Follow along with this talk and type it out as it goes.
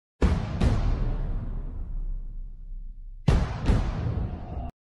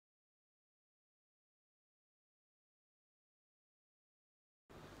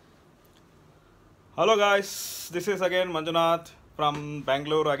Hello guys, this is again Manjunath from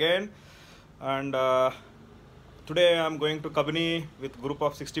Bangalore again, and today I'm going to Kabini with a group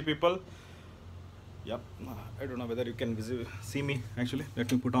of 60 people. Yep, I don't know whether you can see me actually.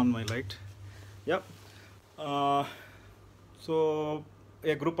 Let me put on my light. Yep. So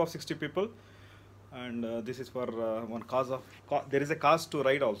a group of 60 people, and this is for one cause of there is a cause to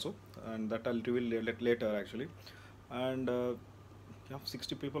ride also, and that I'll reveal later actually. And yeah,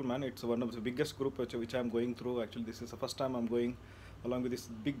 60 people, man, it's one of the biggest group which I'm going through. Actually, this is the first time I'm going along with this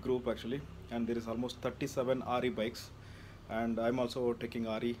big group actually, and there is almost 37 RE bikes, and I'm also taking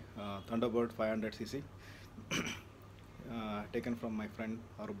RE Thunderbird 500cc taken from my friend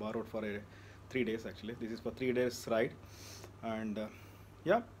or borrowed for 3 days actually. This is for 3 days ride, and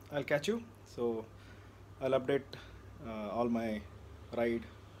yeah, I'll catch you. So I'll update all my ride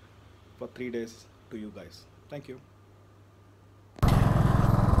for 3 days to you guys. Thank you.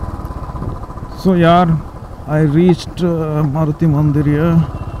 So yeah, I reached Maruthi Mandir here.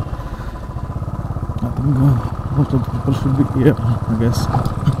 I think most of the people should be here, I guess.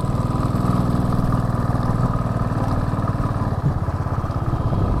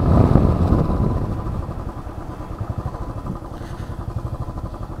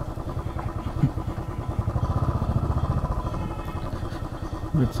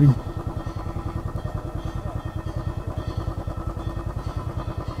 Let's see.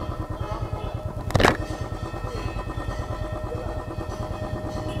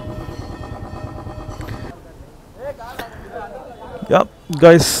 Yeah,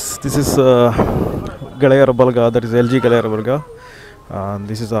 guys, this is Galayara Balga, that is LG Galayara Balga.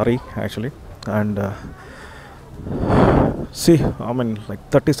 This is Ari actually, and see, I mean, like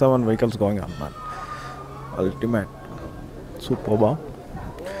 37 vehicles going on, man. Ultimate, superb.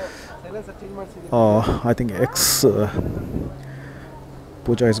 I think X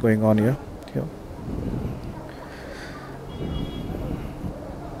puja is going on here. Yeah.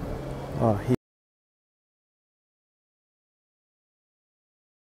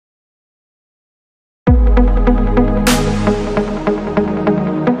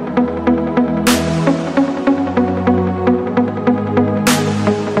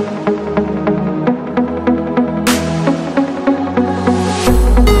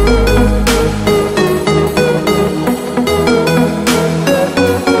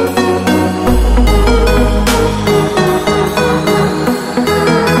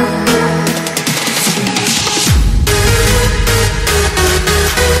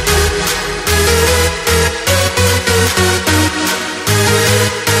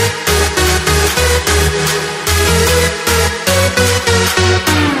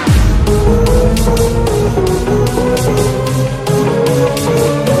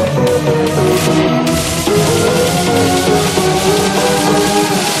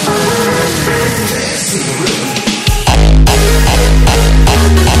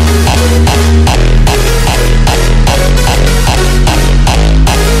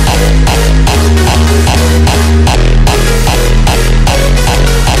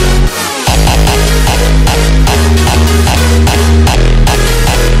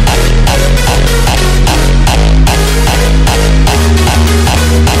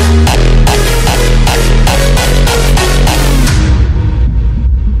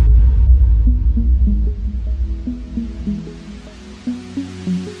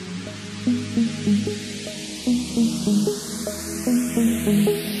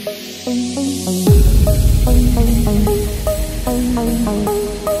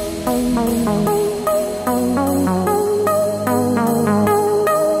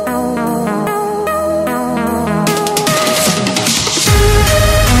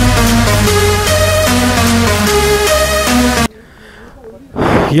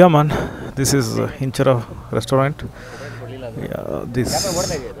 Yeah, man, this is Inchara restaurant. Yeah,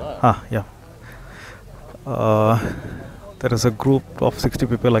 yeah. There is a group of 60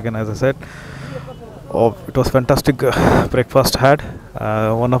 people again, as I said. It was fantastic breakfast had.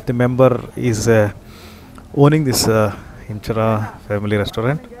 One of the member is owning this Inchara family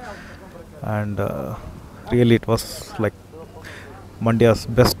restaurant, and really it was like Mandya's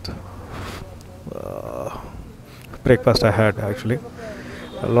best breakfast I had actually.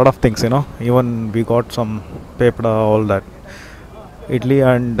 A lot of things, even we got some papada, all that, idli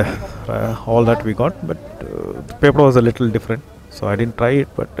and all that we got, but the papada was a little different, so I didn't try it,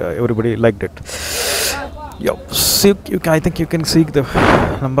 but everybody liked it. Yeah, see, I think you can see the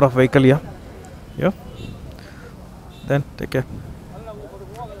number of vehicle here. Yeah, then take care,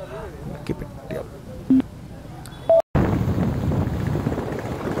 keep it. Yeah.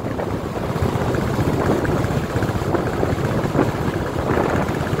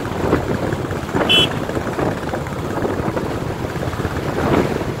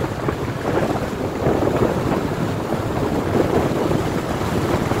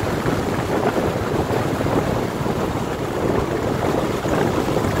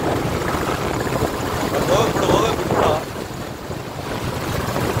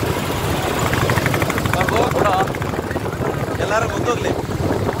 ಎಲ್ಲರೂ ಮುಂದೋಗ್ಲಿ,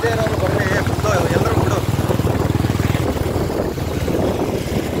 ಮುಂದೆ ಇರೋರು ಬರ್ರಿ, ಎಲ್ಲರೂ ಬಿಡು.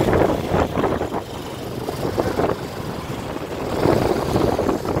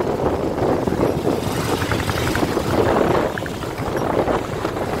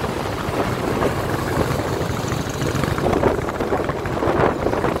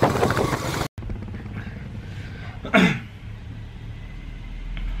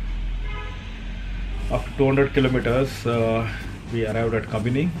 After 200 kilometers, we arrived at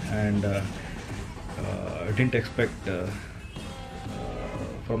Kabini, and didn't expect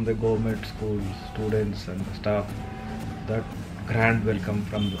from the government school students and the staff that grand welcome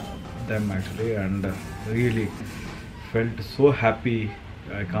from them actually, and really felt so happy.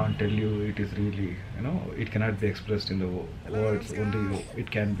 I can't tell you, it is really, it cannot be expressed in the words, only it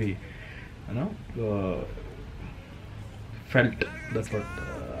can be, felt. That's what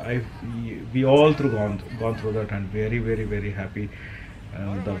we all gone through that, and very very very happy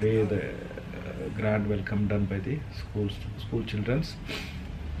the way the grand welcome done by the school childrens.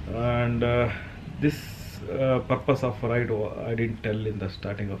 And this purpose of ride I didn't tell in the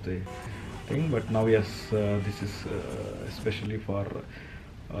starting of the thing, but now yes, this is especially for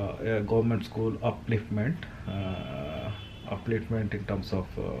a government school upliftment in terms of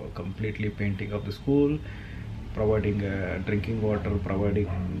completely painting of the school, providing drinking water,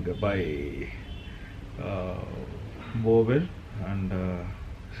 providing by borewell, and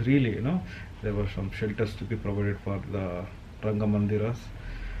really, there were some shelters to be provided for the Ranga Mandiras.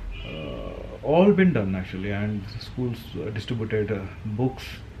 All been done actually, and schools distributed books,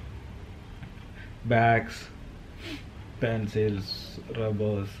 bags, pencils,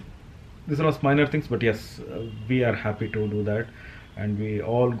 rubbers. These are all minor things, but yes, we are happy to do that, and we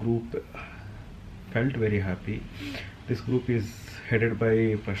all group felt very happy. This group is headed by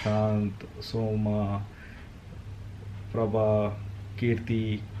Prashant, Soma, Prabha, Kirti,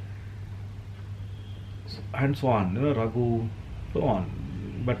 and so on, Raghu, so on.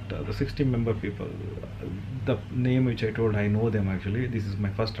 But the 60-member people, the name which I told, I know them actually. This is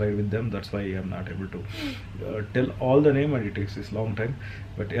my first ride with them, that's why I am not able to tell all the name, and it takes this long time.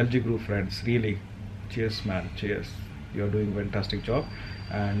 But LG group friends, really, cheers man, cheers. You are doing fantastic job,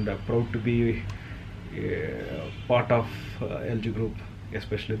 and proud to be part of LG group,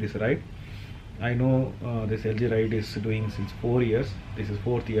 especially this ride. I know this LG ride is doing since 4 years. This is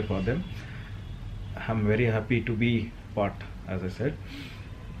 4th year for them. I'm very happy to be part, as I said.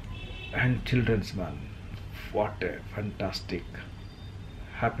 And children's, man, what a fantastic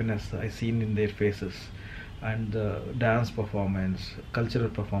happiness I seen in their faces, and the dance performance, cultural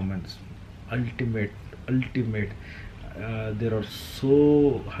performance, ultimate. There are so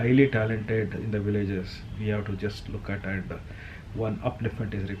highly talented in the villages. We have to just look at, and one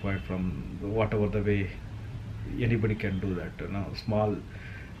upliftment is required from whatever the way anybody can do that. Small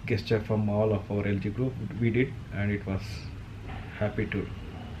gesture from all of our LG group we did, and it was happy to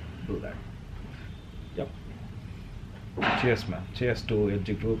do that. Yep. Cheers man, cheers to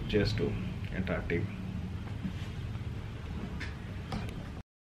LG group, cheers to entire team.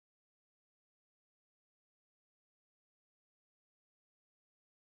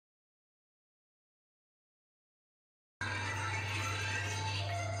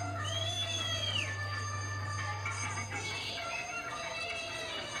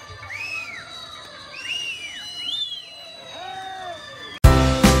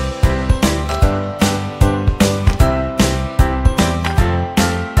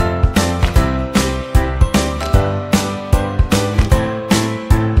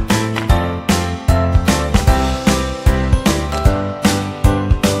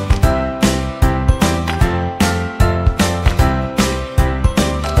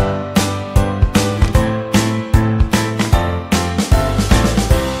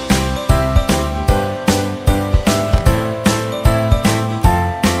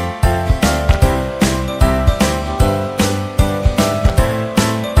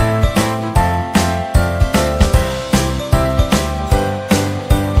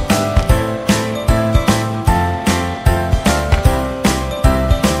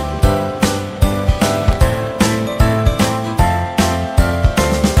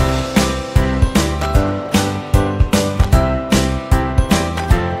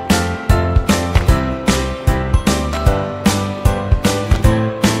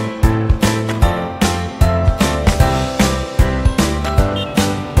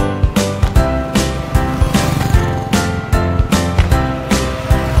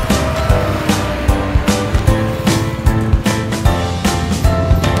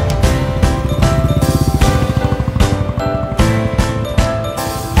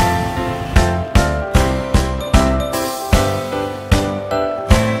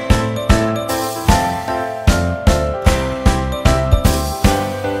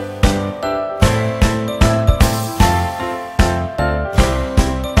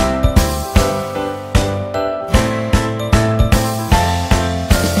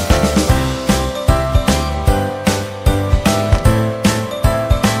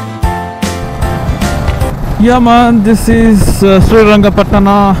 Yeah, man, this is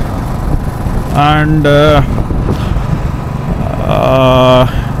Sriragapatna, and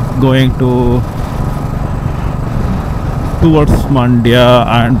going towards Mandya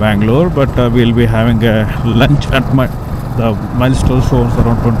and Bangalore, but we'll be having a lunch at the milestone shows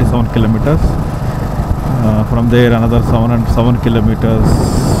around 27 kilometers. From there, another 7 kilometers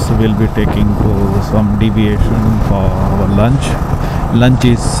we'll be taking to some deviation for our lunch. Lunch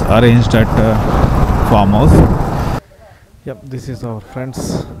is arranged at farmhouse. Yep, this is our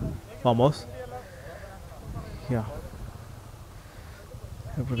friend's farmhouse. Yeah,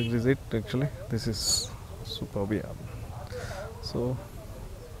 everything is it actually. This is superb. Yeah. So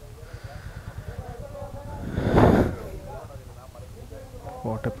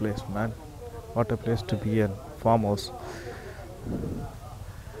what a place, man. What a place to be, a farmhouse.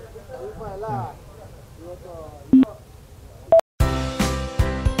 Yeah.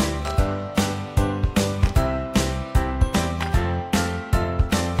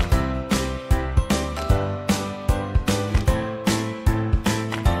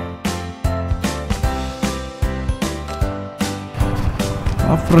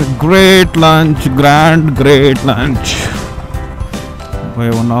 After a great lunch, great lunch by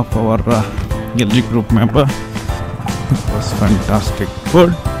one of our LG group member, it was fantastic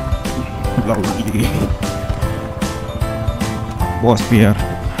food, lovely. Was we are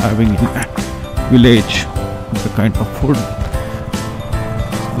having in a village, the kind of food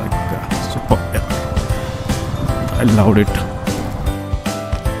like super. I loved it.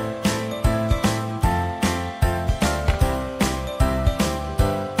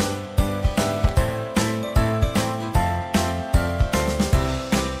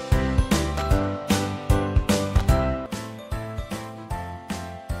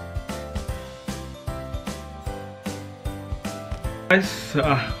 Guys,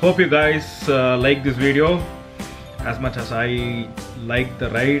 hope you guys like this video as much as I like the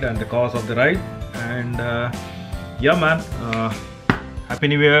ride and the cause of the ride. And yeah, man, happy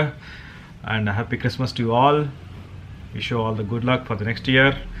new year and a happy Christmas to you all. Wish you all the good luck for the next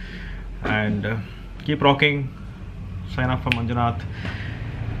year, and keep rocking. Sign off from Manjunath.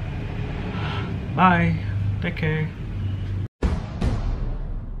 Bye, take care.